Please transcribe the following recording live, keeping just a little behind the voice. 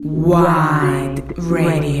Wide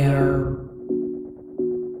Radio.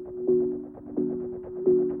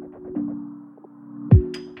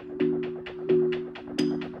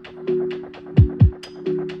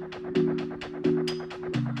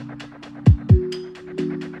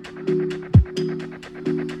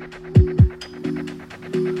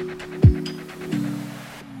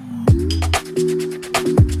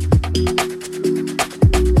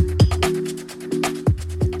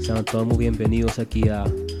 Todos muy bienvenidos aquí a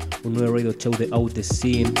un nuevo radio show de Out the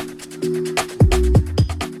Scene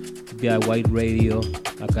vía Wide Radio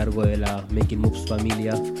a cargo de la Making Moves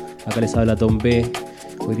familia. Acá les habla Tom B.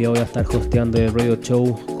 Hoy día voy a estar hosteando el radio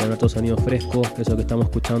show con otro sonido fresco. Eso que estamos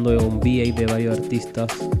escuchando es un VA de varios artistas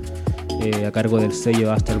a cargo del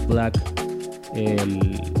sello Astar Black.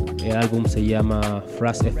 El álbum se llama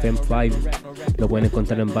Fraz FM5. Lo pueden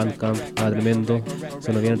encontrar en Bandcamp. Nada tremendo.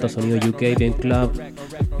 Se nos viene otro sonido UK, bien club.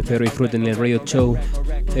 Espero disfruten el radio show.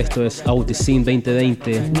 Esto es Out the Scene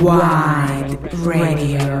 2020. Wide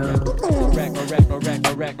Radio.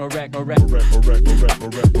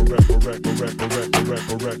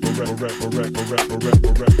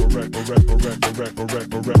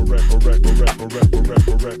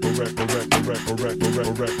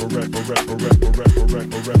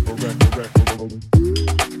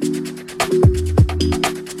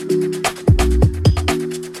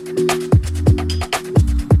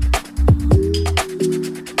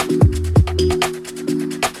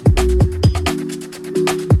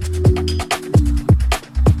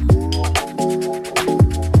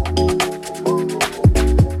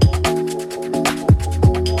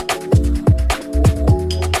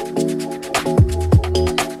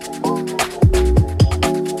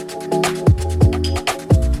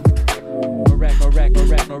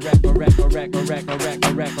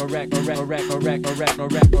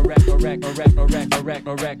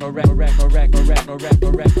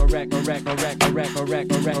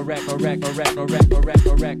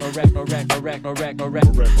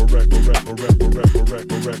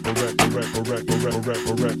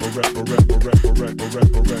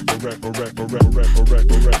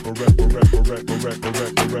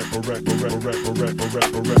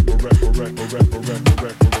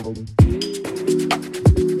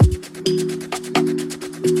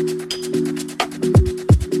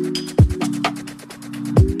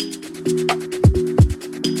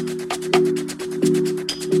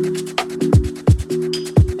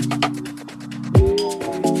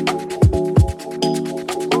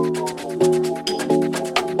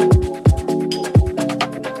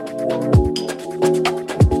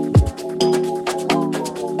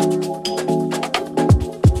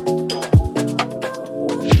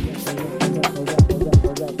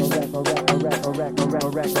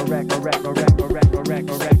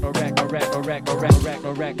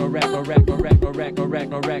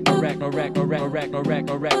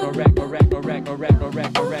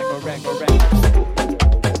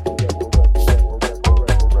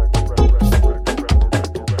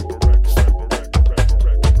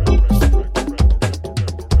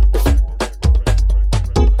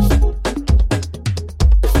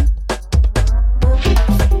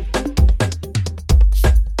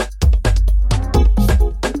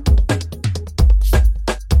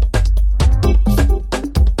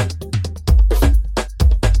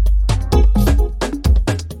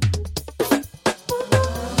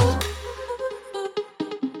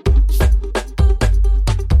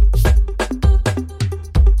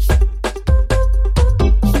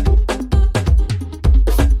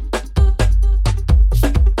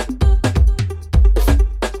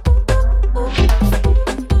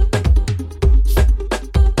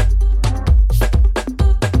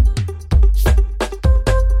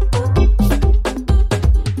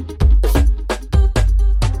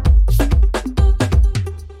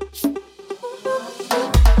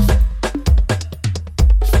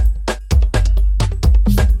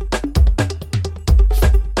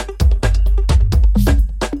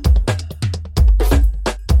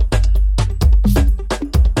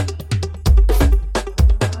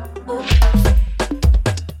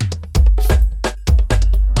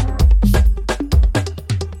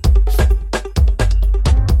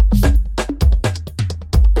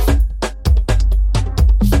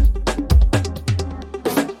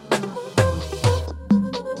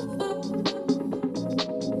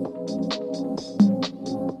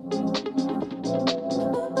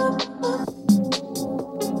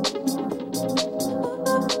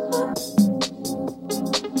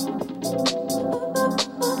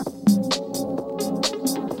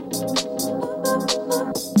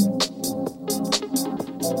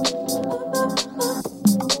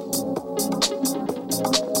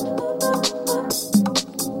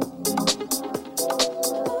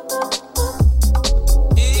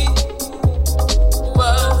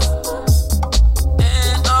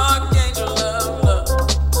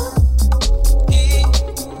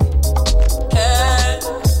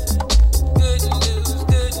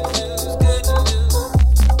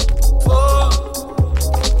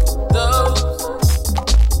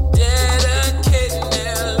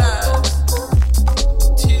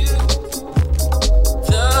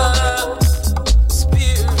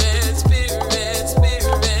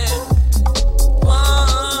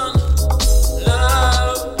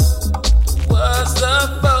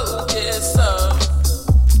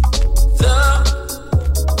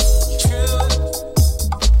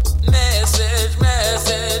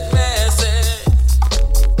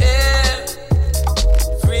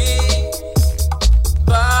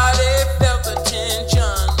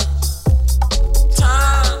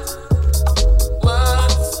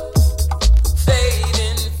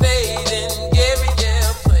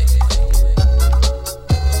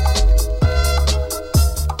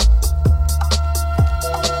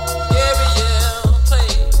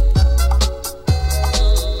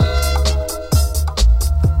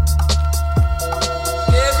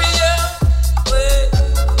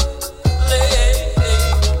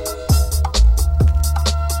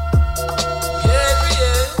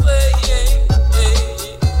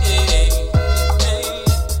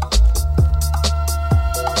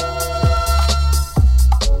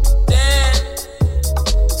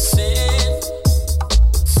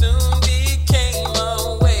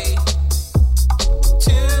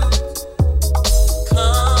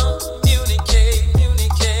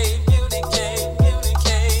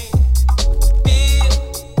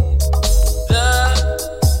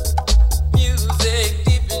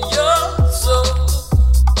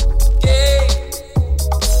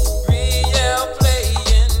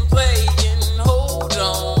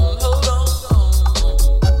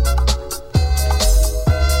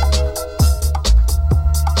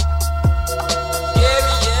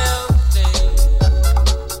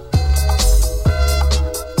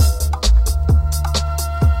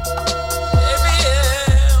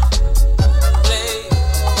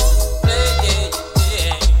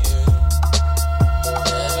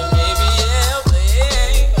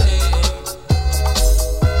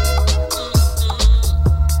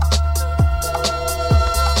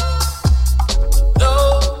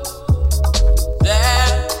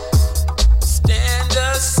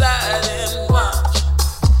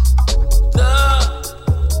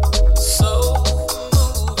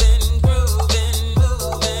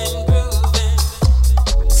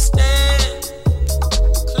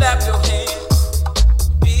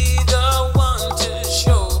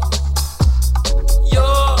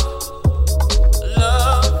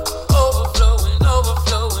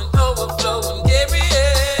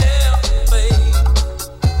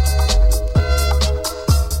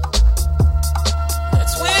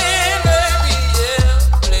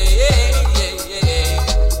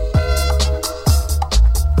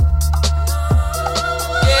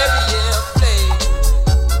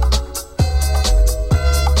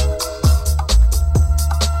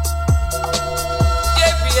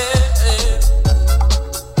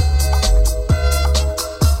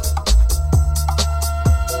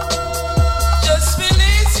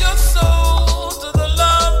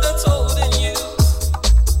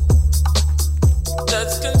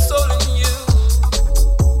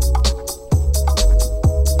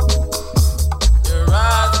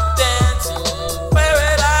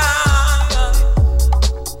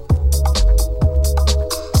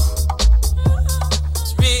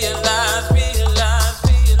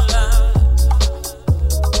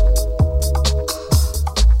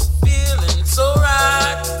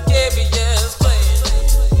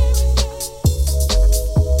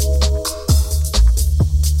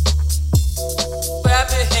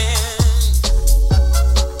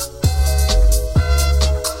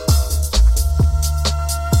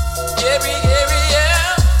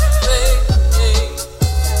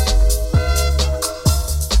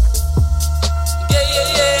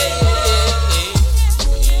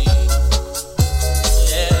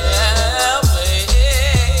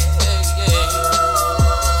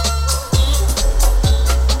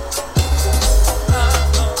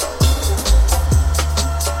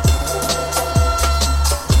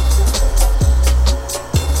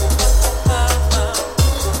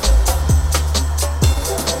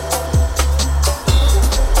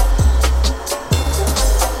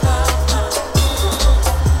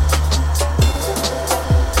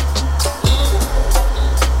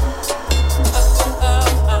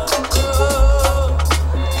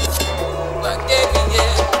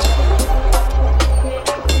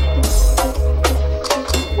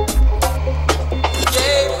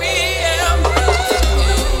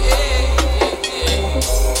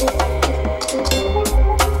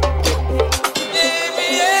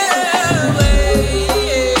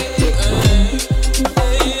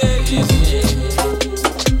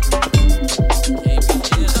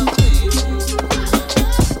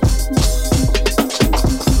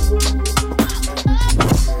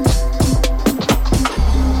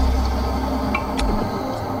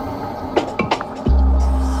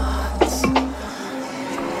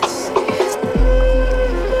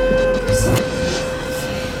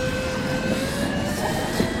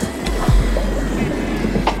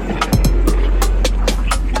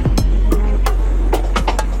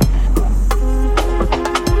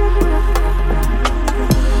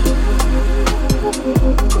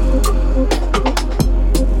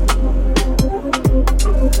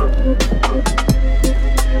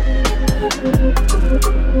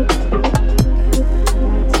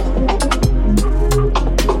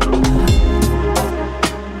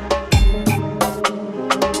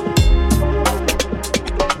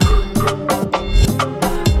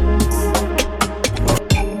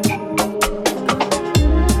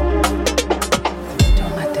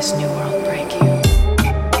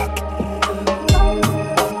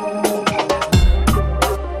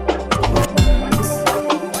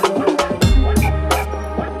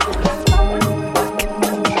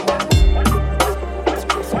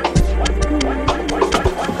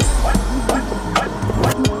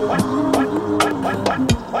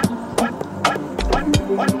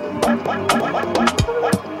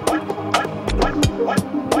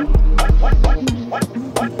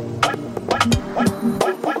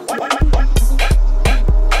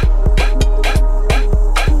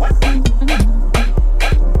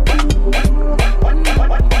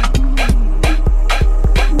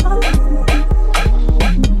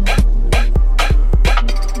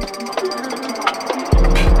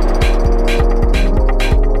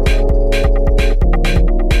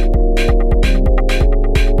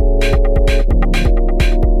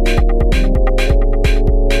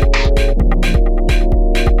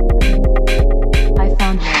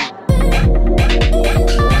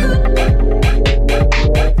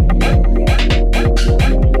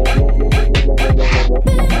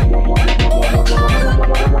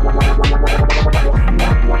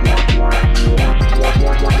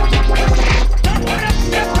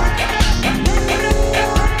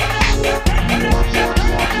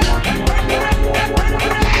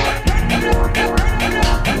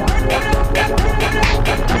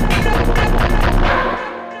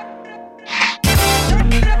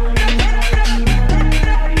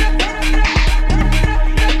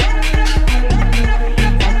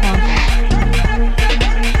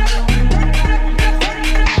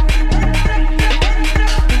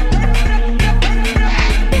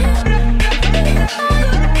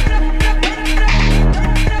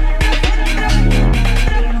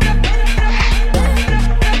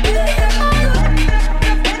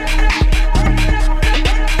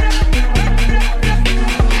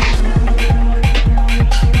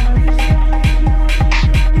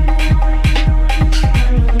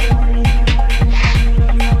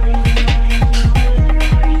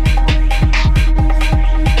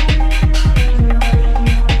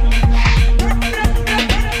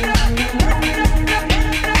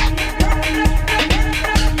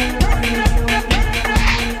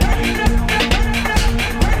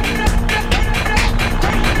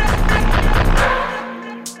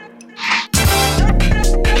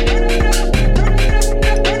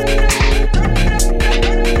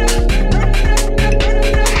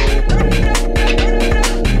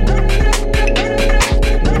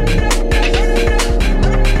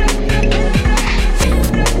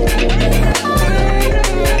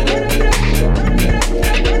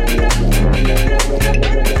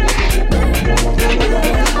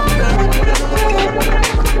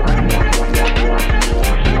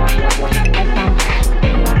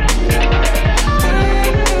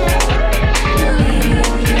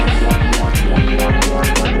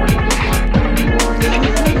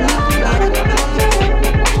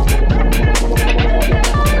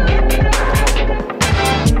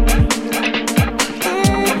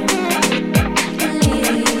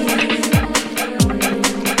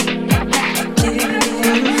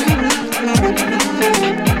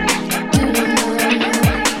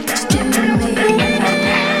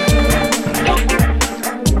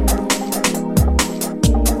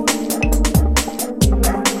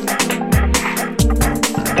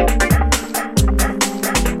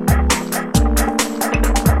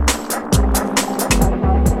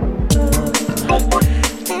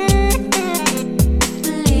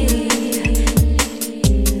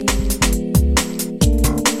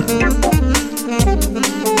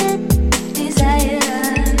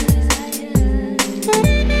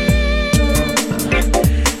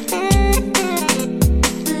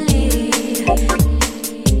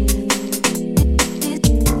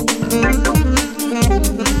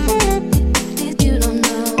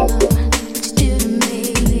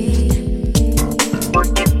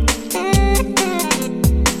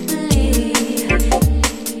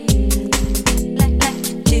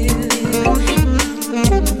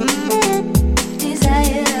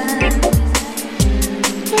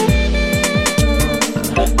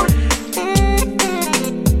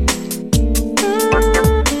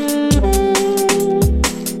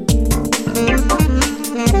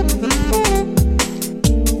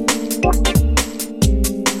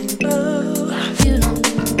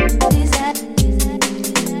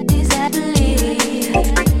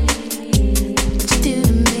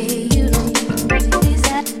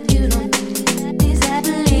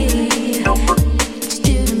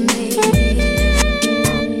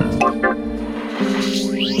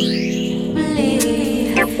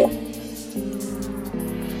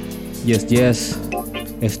 Yes,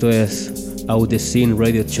 esto es Out the Scene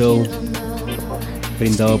Radio Show,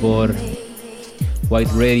 brindado por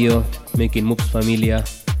White Radio, Making Moves Familia.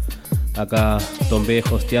 Acá Tom B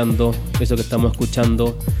hosteando. Eso que estamos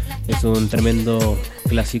escuchando es un tremendo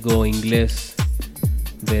clásico inglés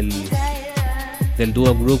del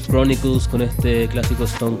dúo Group Chronicles con este clásico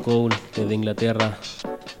Stone Cold desde Inglaterra.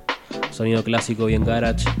 Sonido clásico bien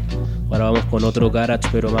garage. Ahora vamos con otro garage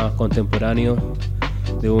pero más contemporáneo,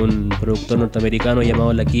 de un productor norteamericano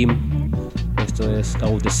llamado Lakim. Esto es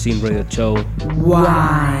Out the Scene Radio Show.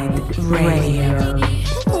 Wide Radio.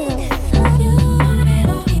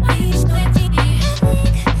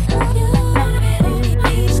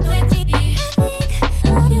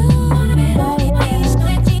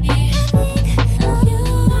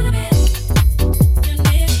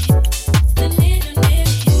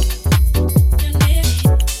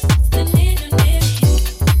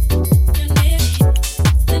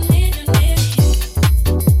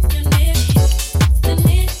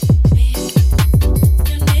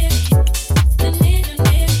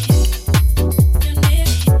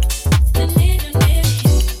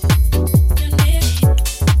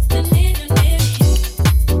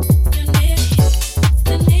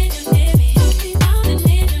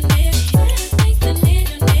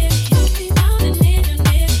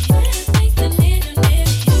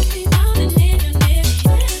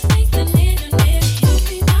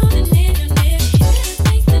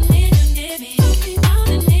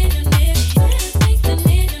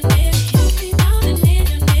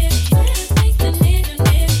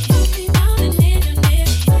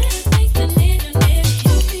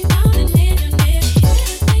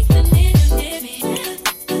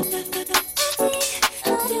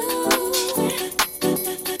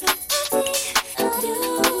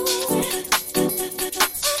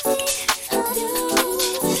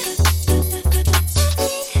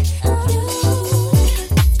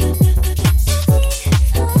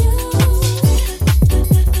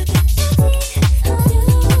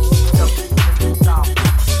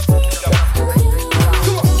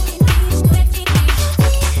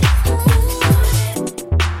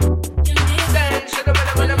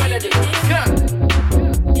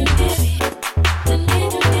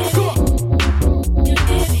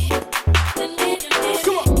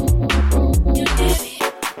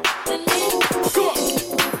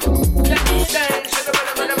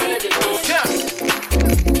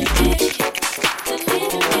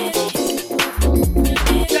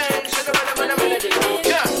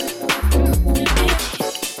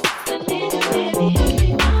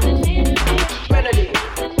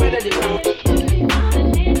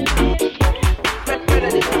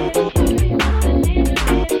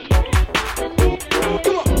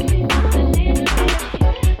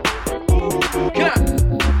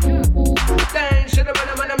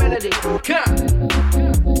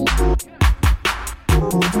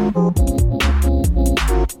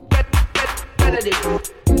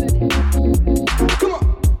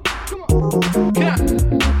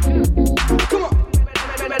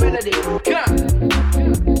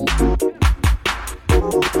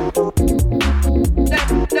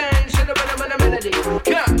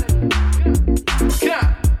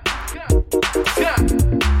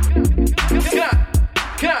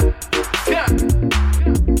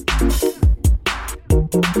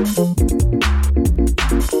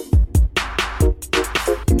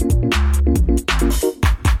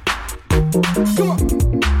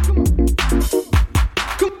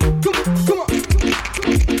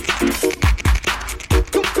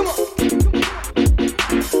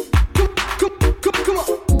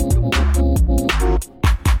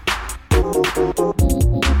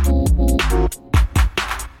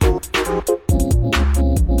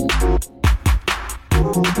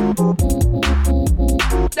 Dance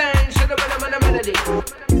to the rhythm and the melody.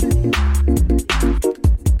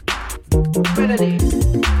 Melody.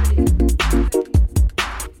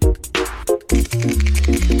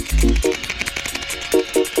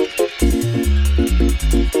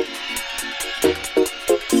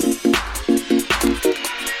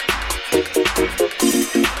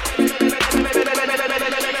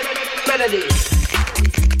 Melody.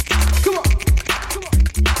 Come on. Come on.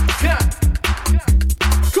 Yeah.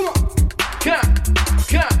 Come on. Yeah.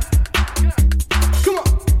 Yeah. Come on.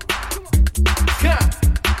 Yeah.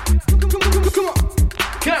 Come on.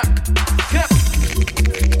 Yeah. Yeah.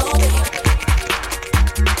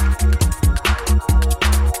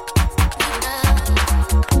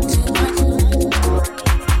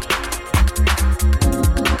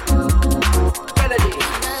 Melody.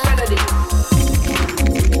 Melody. Melody.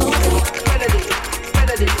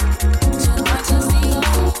 Melody.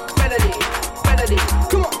 Melody. Melody.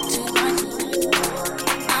 Come on. Come on.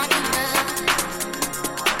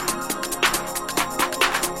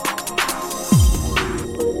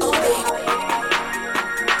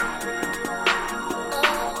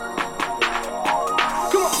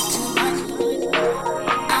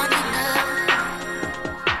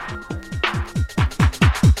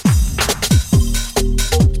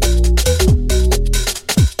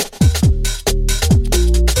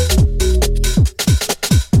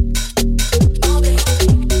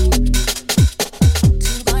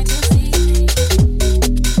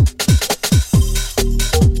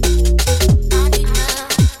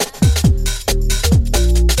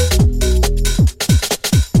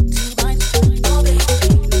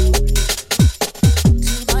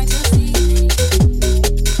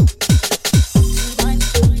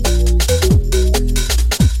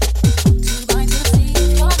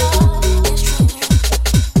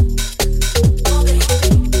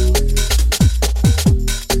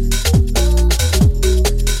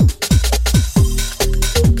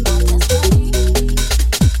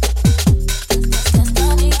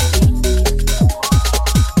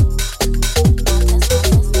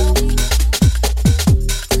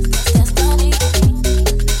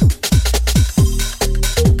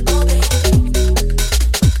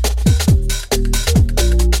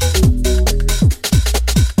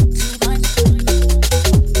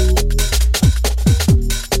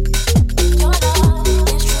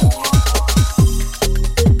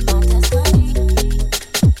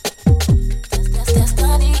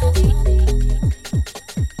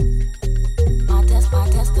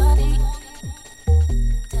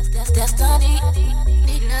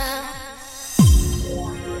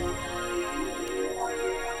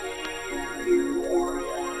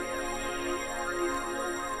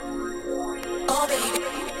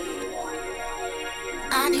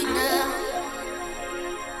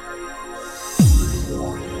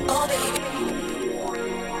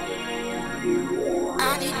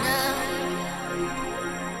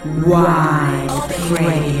 Wide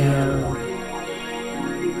Radio.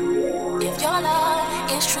 If your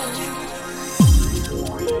love is true.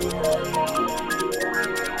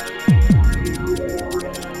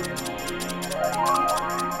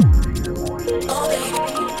 Oh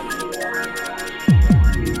baby,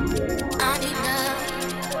 I need love.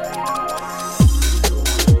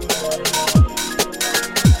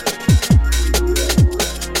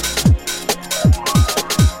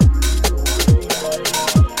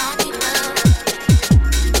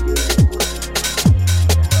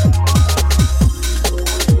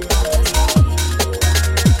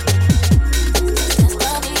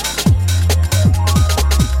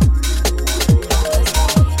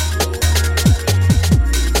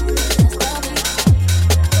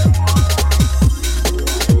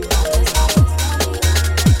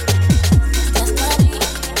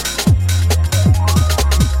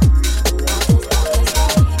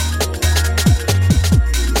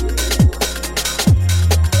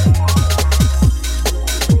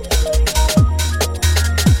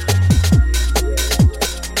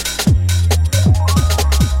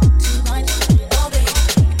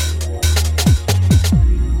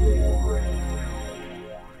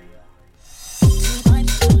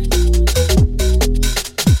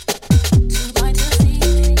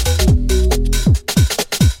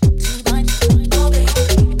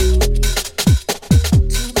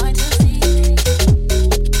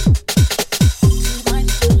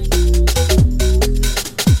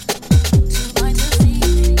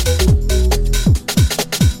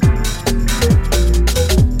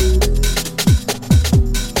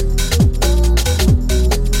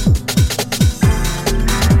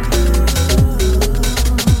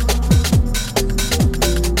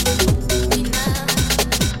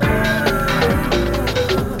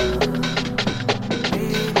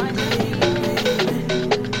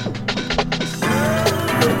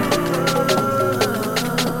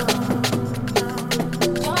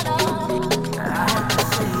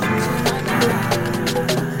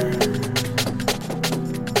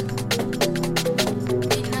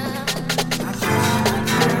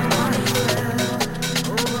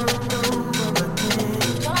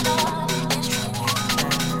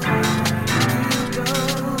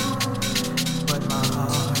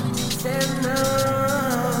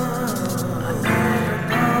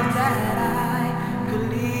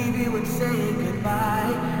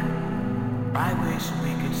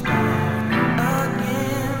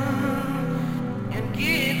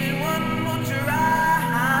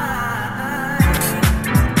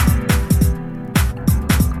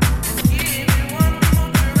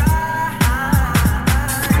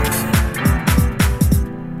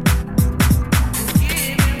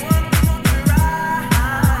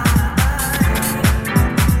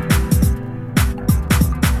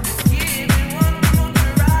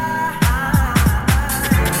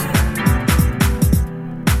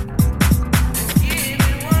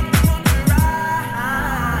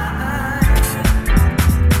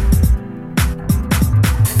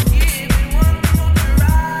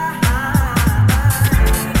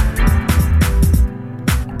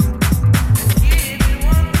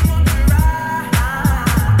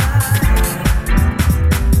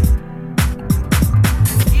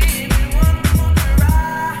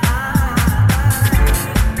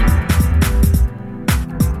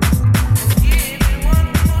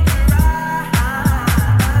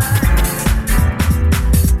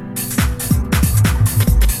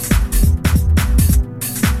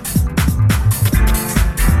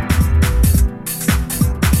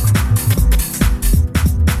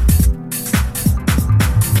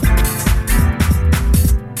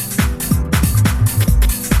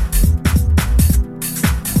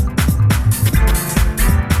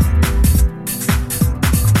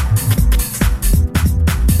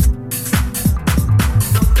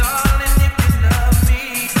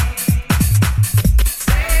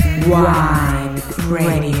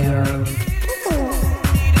 Radio.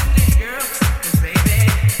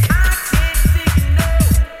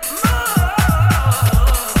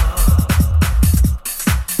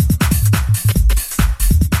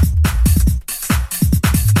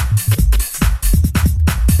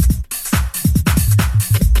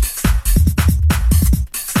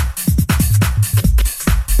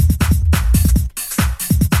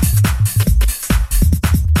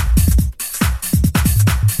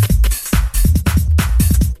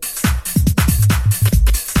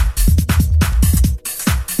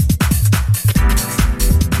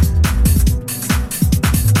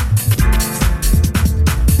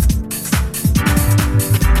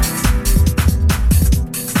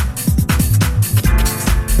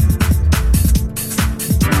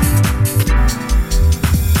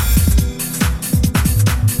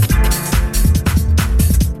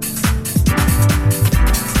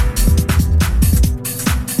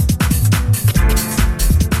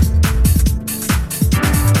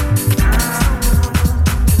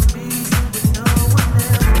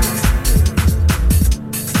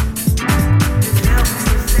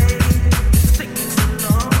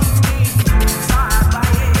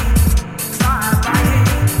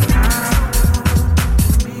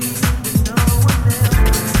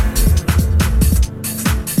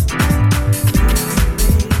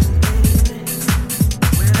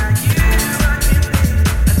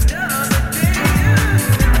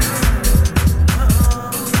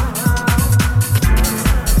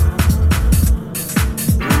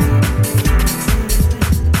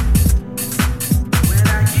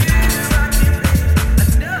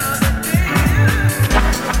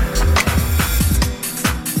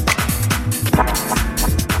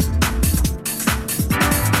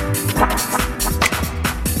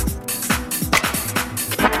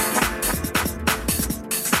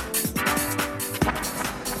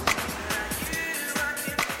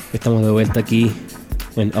 Estamos de vuelta aquí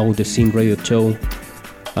en Out the Scene Radio Show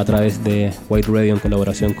a través de White Radio en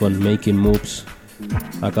colaboración con Making Moves.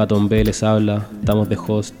 Acá Tom B les habla, estamos de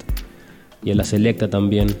host y en la selecta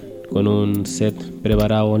también con un set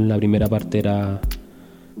preparado. En la primera parte era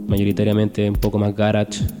mayoritariamente un poco más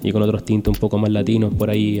garage y con otros tintes un poco más latinos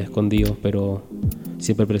por ahí escondidos, pero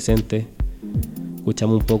siempre presentes.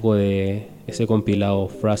 Escuchamos un poco de ese compilado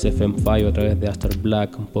Phrase FM5 a través de Astar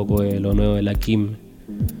Black, un poco de lo nuevo de la Kim,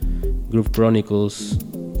 Groove Chronicles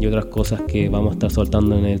y otras cosas que vamos a estar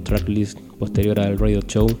soltando en el tracklist posterior al Radio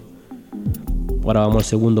Show. Ahora vamos al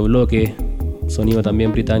segundo bloque, sonido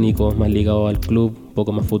también británico, más ligado al club, un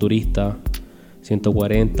poco más futurista,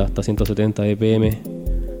 140 hasta 170 BPM,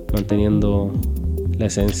 manteniendo la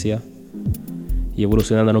esencia y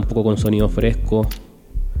evolucionando un poco con sonido fresco.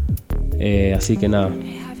 Así que nada,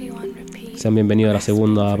 sean bienvenidos a la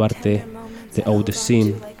segunda parte de Out the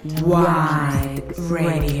Scene. Wide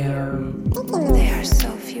Radio. They are so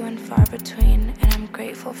few and far between, and I'm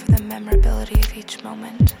grateful for the memorability of each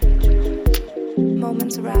moment.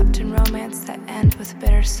 Moments wrapped in romance that end with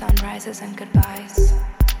bitter sunrises and goodbyes.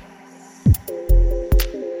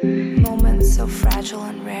 Moments so fragile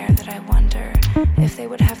and rare that I wonder if they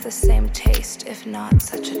would have the same taste, if not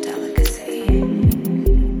such a delicacy.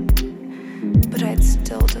 But I'd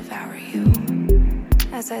still devour you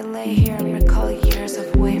as I lay here and recall years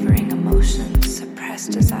of wavering emotions,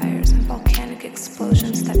 suppressed desires, and volcanic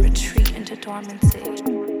explosions that retreat into dormancy.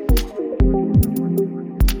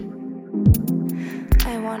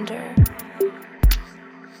 I wonder,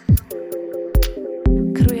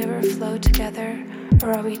 could we ever flow together,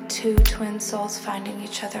 or are we two twin souls finding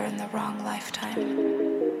each other in the wrong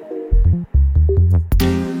lifetime?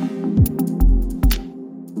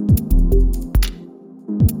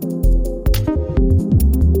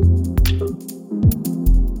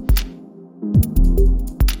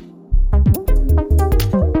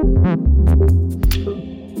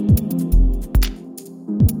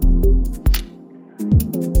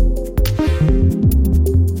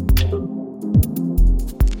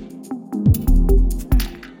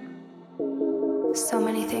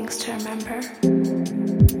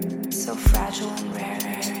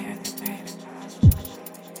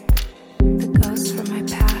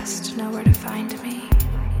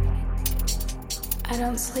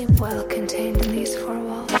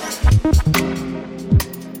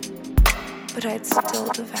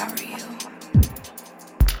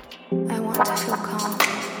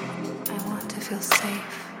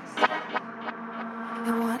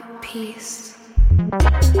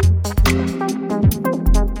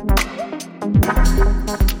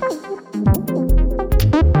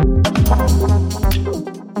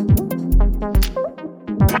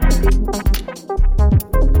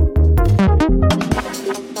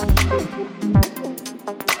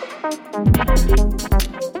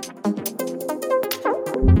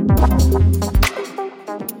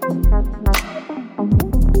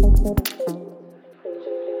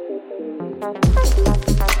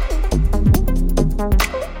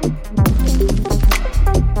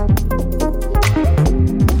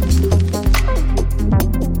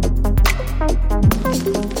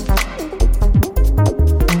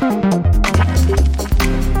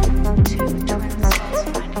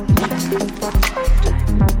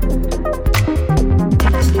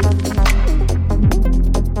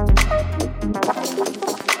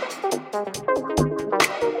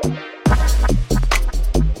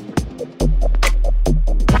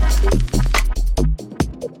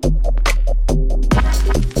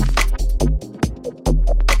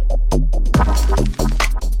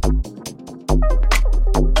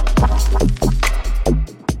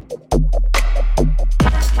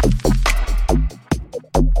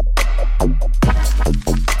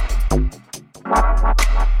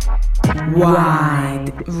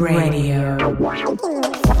 Wide Radio.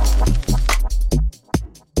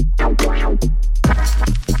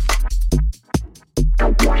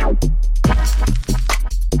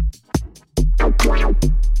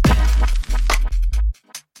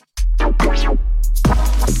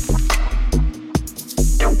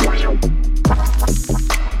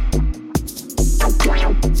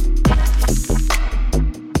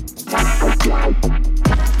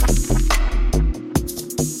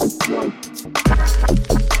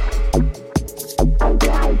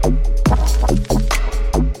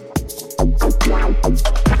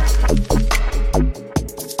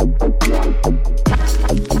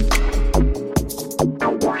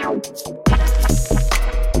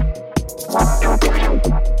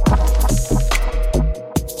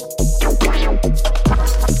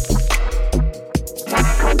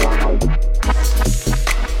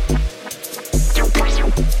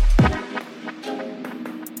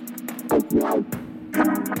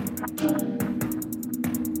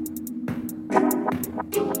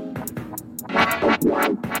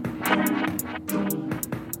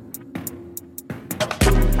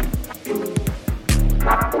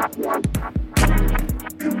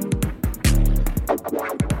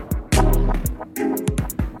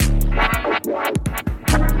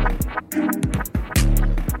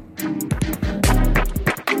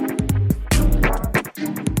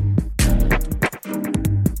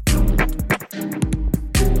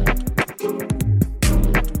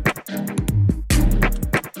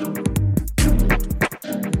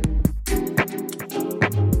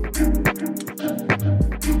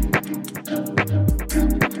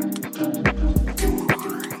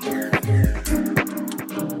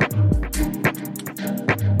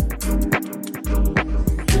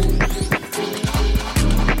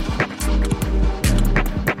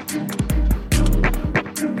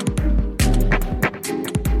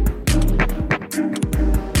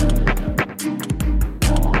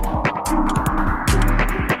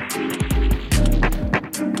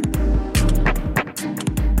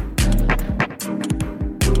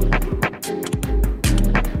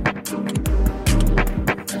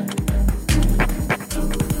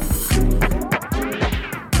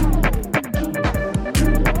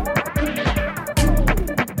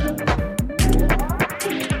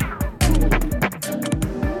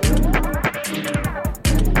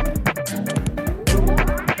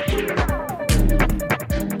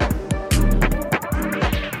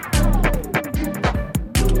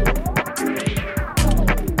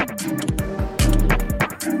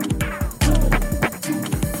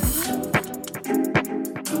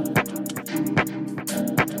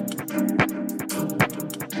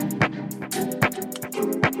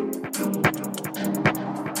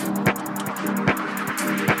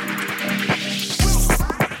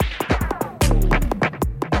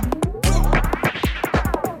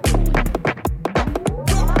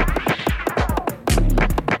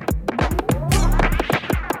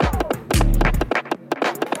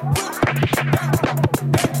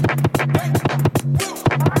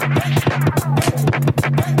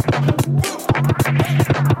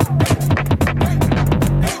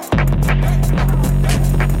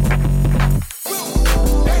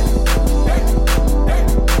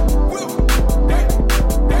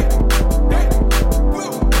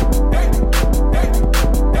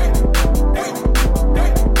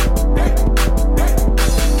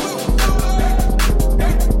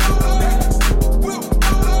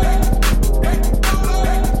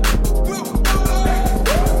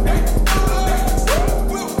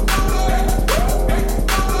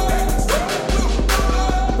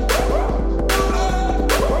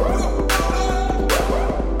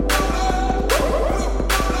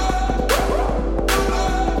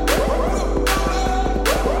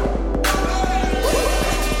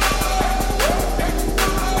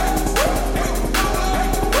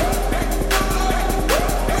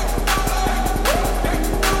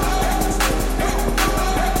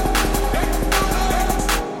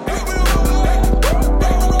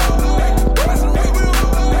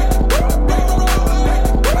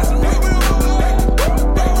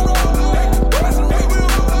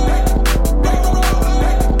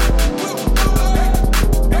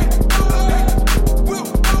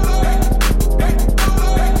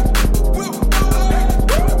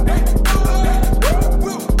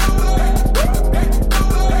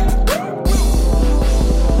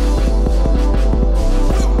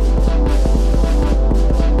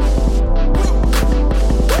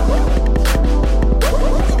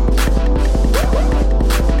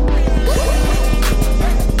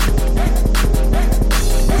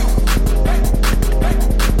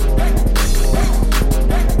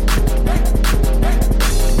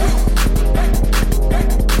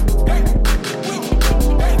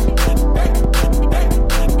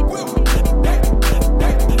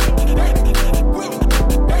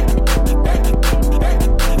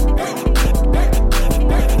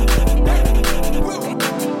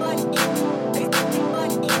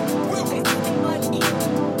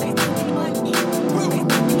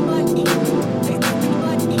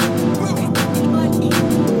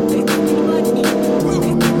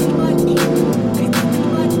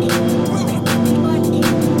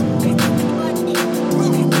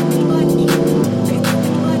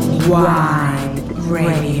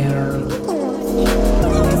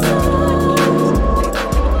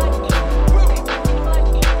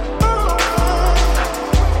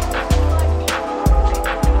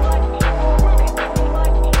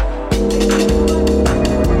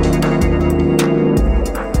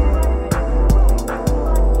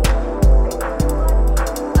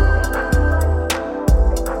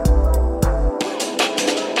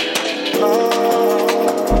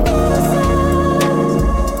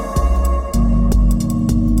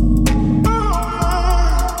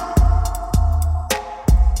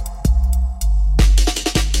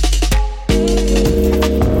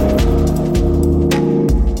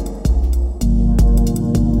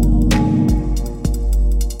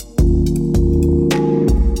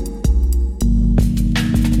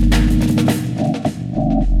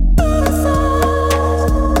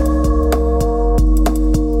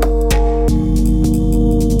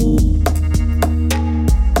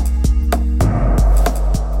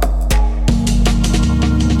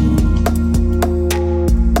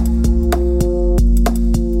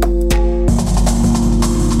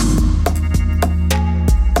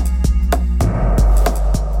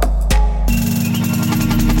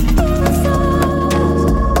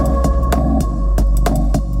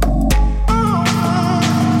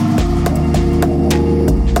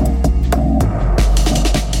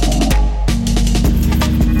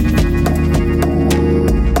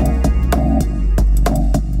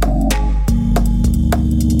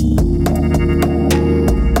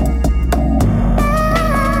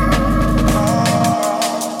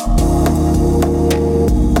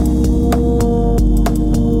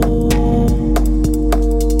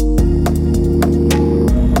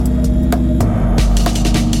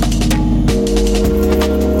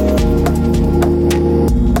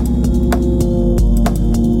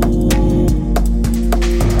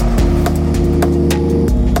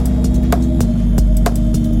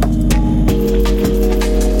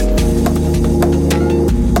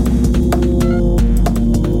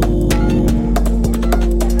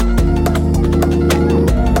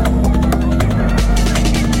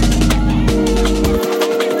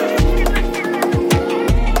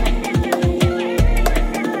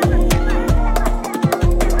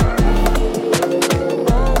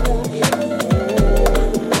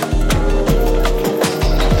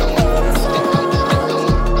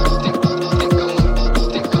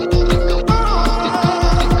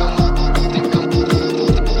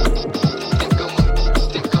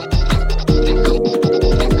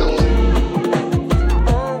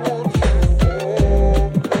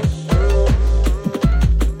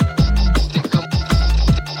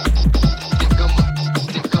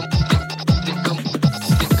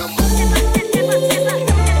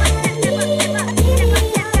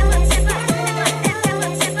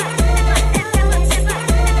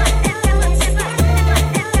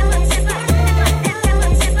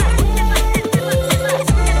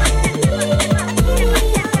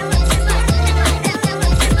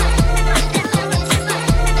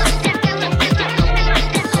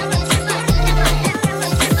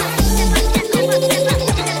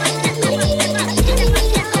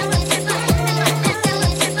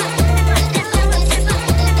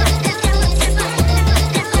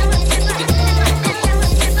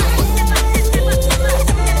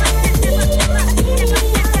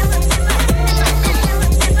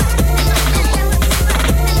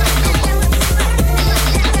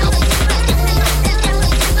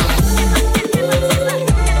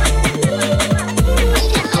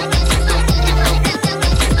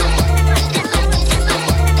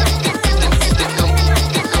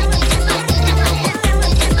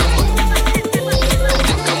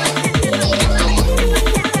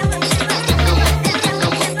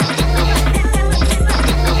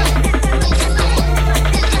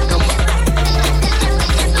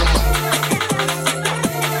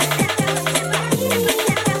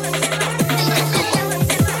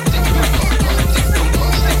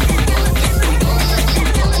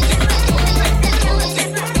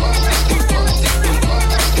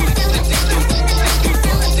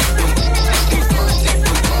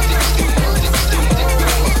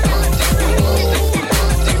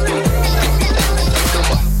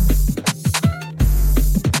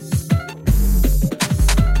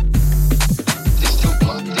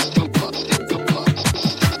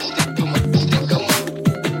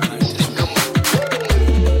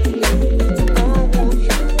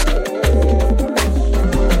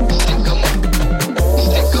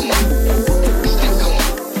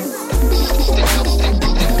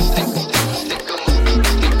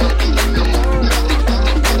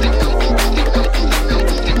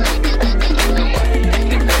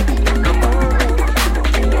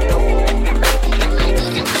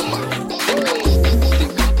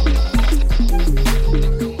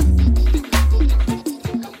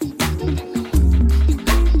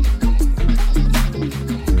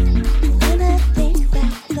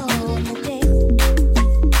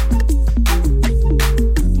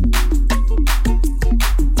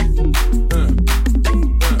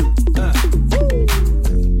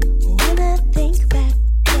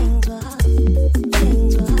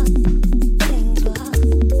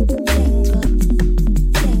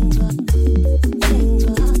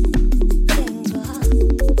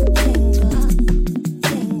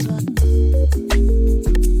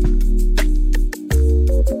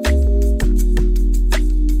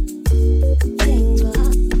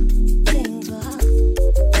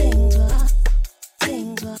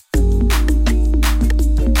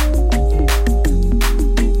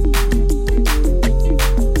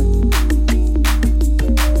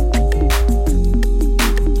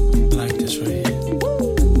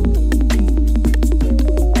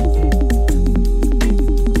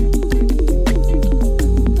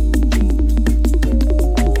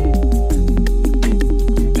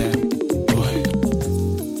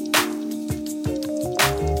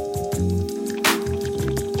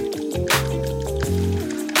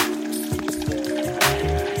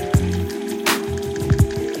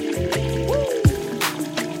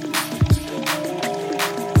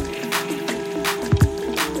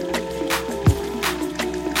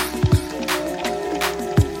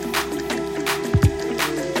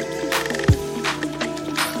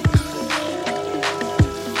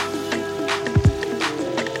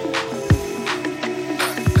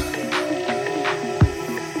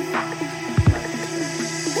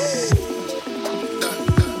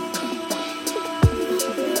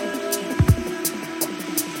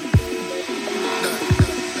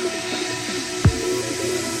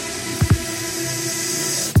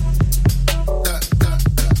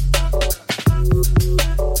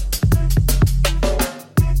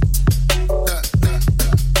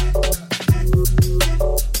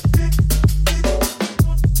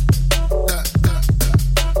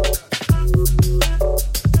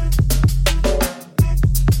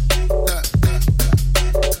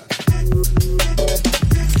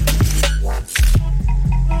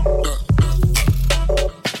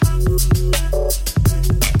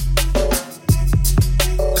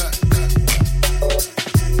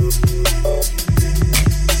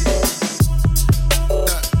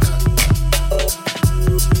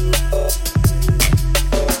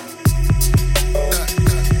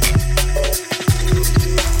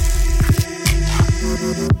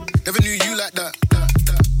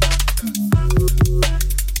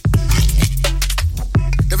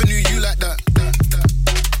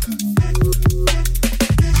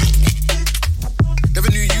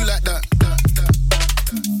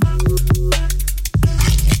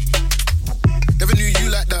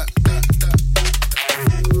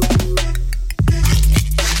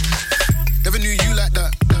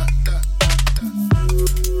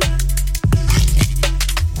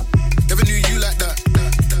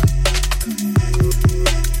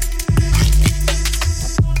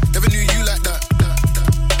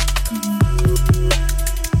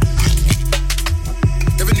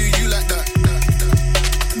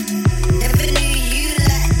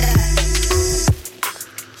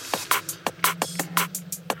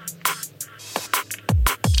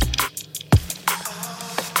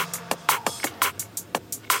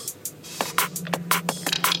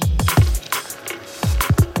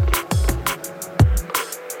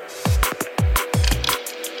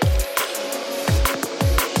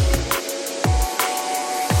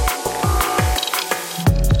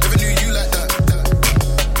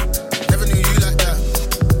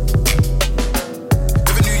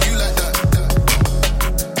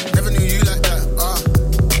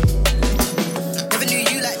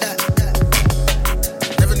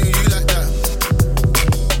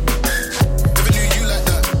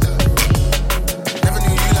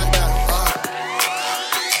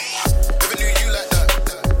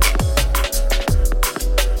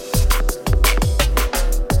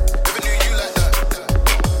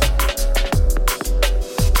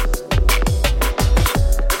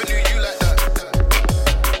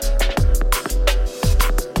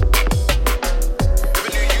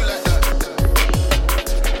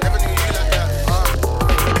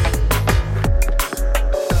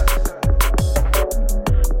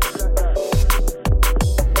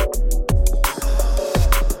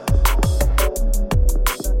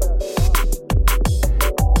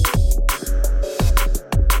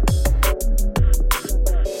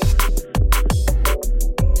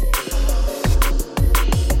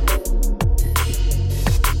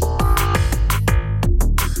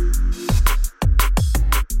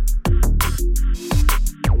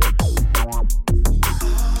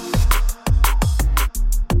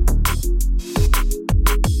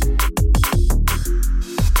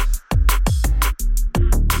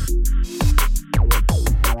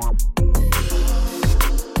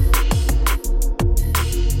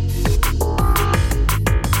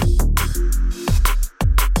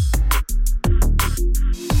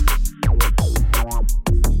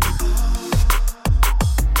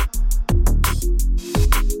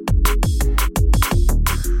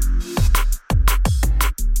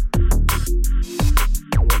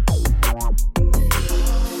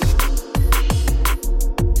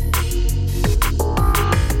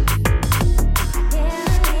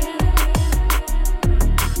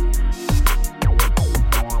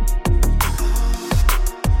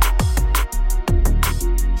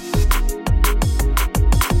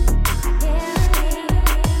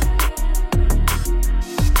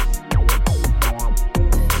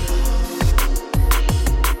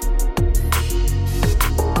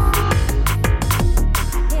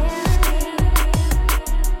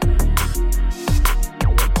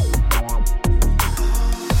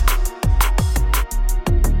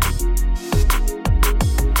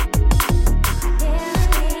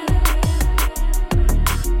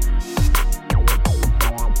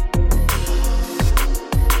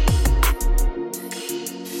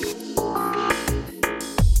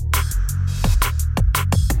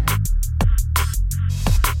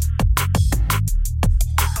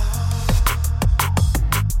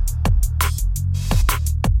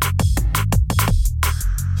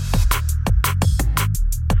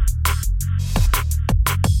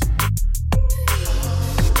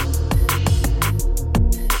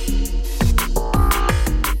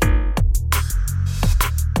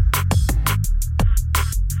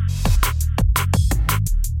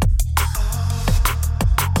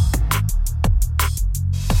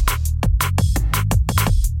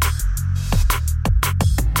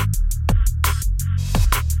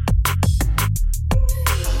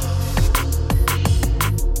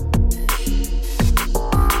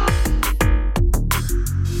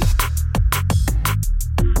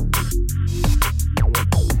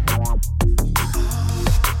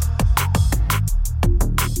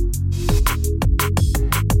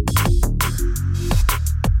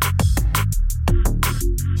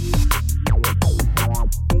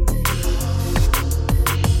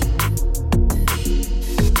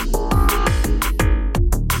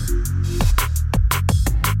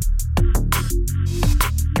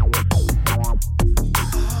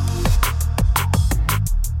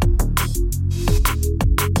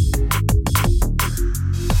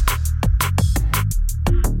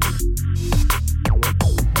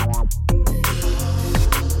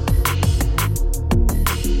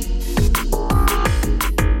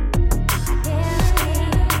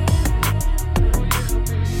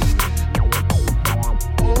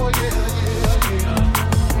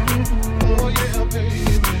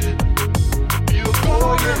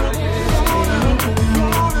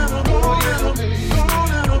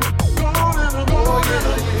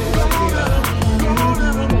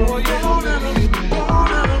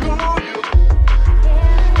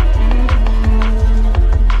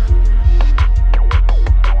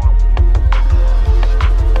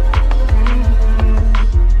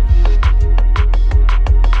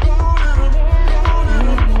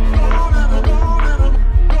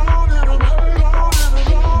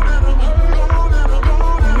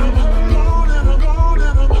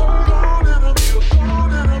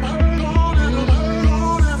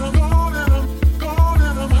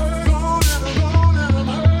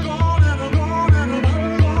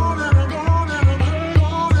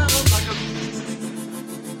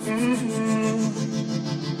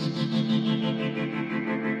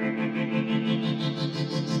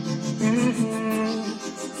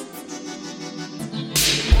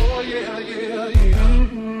 yeah, yeah, yeah.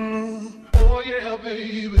 Oh yeah,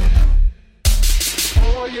 baby.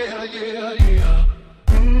 Oh yeah, yeah, yeah.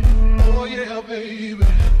 Oh yeah, baby.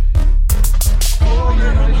 Oh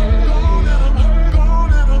yeah, yeah, yeah.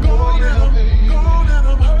 Oh yeah, baby.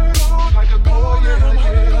 Like a oh yeah,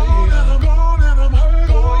 yeah, yeah.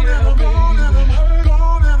 Oh yeah, baby.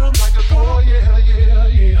 Like a oh yeah, yeah,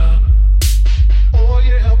 yeah. Oh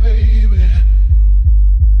yeah, baby.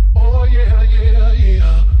 Oh yeah, yeah,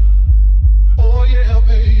 yeah. Oh yeah,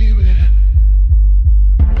 baby.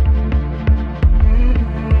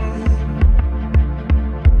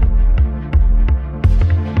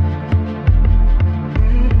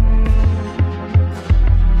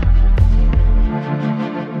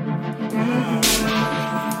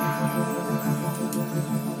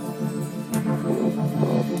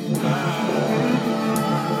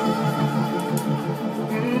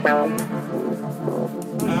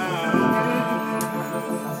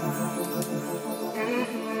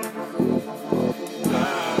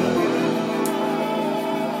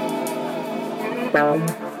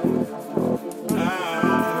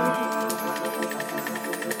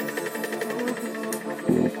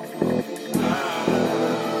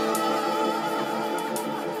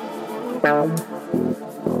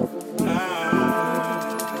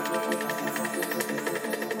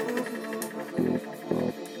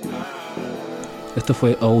 Esto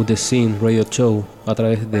fue Oh The Scene Radio Show a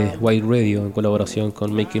través de White Radio en colaboración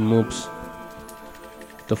con Making Moves.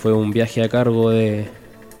 Esto fue un viaje a cargo de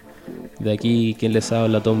aquí quien les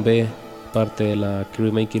habla, Tom B, parte de la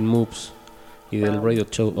crew Making Moves y del Radio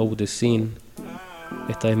Show Oh The Scene.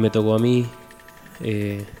 Esta vez me tocó a mí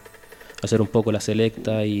hacer un poco la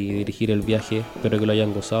selecta y dirigir el viaje. Espero que lo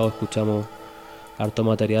hayan gozado. Escuchamos harto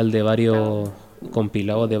material de varios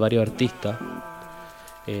compilados de varios artistas.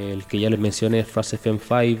 El que ya les mencioné es Phrase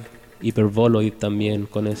FM5, Hyperboloid también,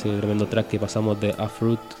 con ese tremendo track que pasamos de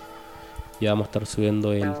Afroot. Ya vamos a estar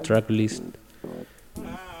subiendo el tracklist.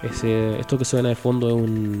 Esto que suena de fondo es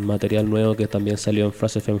un material nuevo que también salió en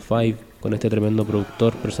Phrase FM5 con este tremendo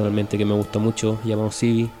productor personalmente que me gusta mucho, llamado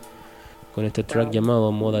Civi, con este track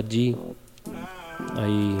llamado Moda G.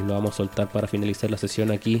 Ahí lo vamos a soltar para finalizar la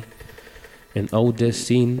sesión aquí en Out The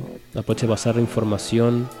Scene. Aprovecho de pasar la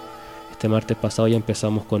información. Este martes pasado ya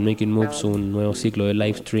empezamos con Making Moves, un nuevo ciclo de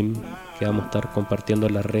live stream que vamos a estar compartiendo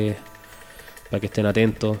en las redes para que estén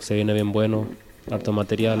atentos. Se viene bien bueno, harto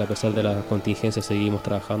material, a pesar de la contingencia seguimos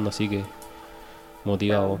trabajando, así que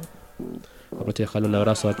motivado. Aprovecho de dejarle un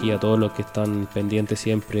abrazo aquí a todos los que están pendientes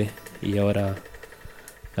siempre y ahora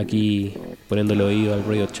aquí poniéndole oído al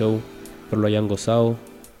Radio Show. Espero lo hayan gozado,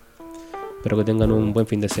 espero que tengan un buen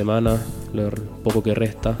fin de semana, lo poco que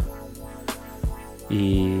resta,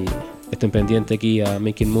 y estén pendientes aquí a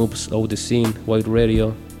Making Moves, Out The Scene, White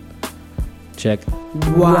Radio. Check.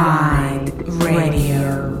 White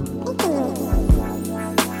Radio.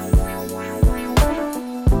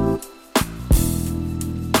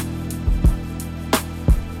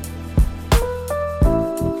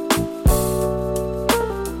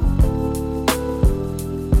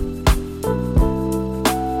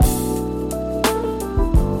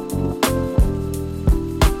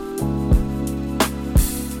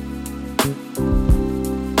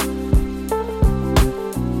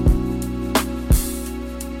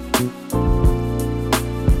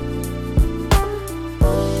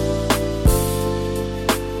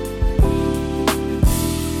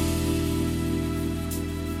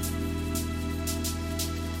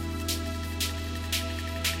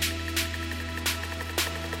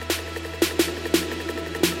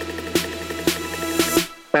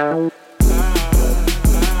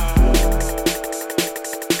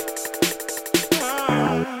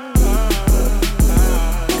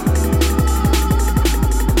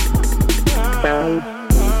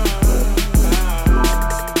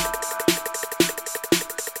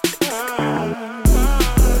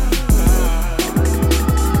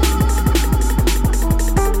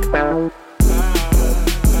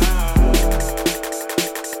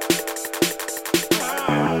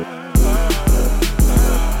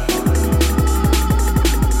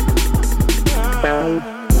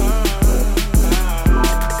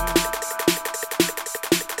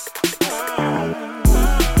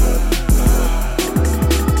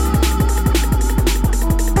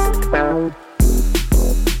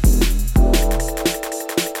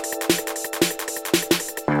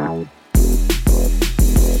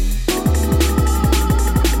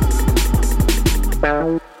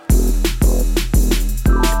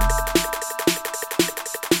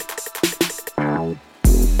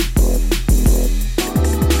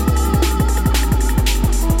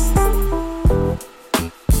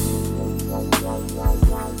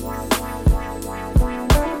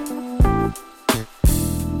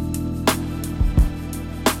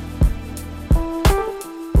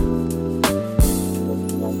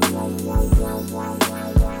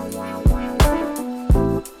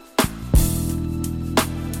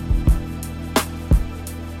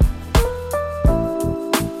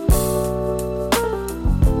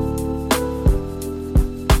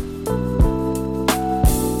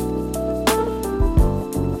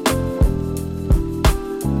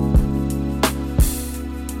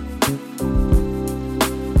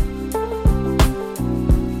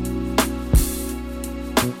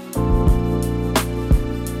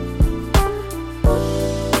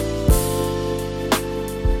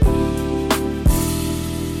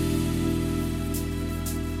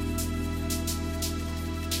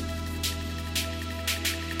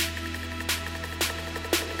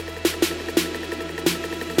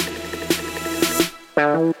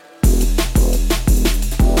 Bow.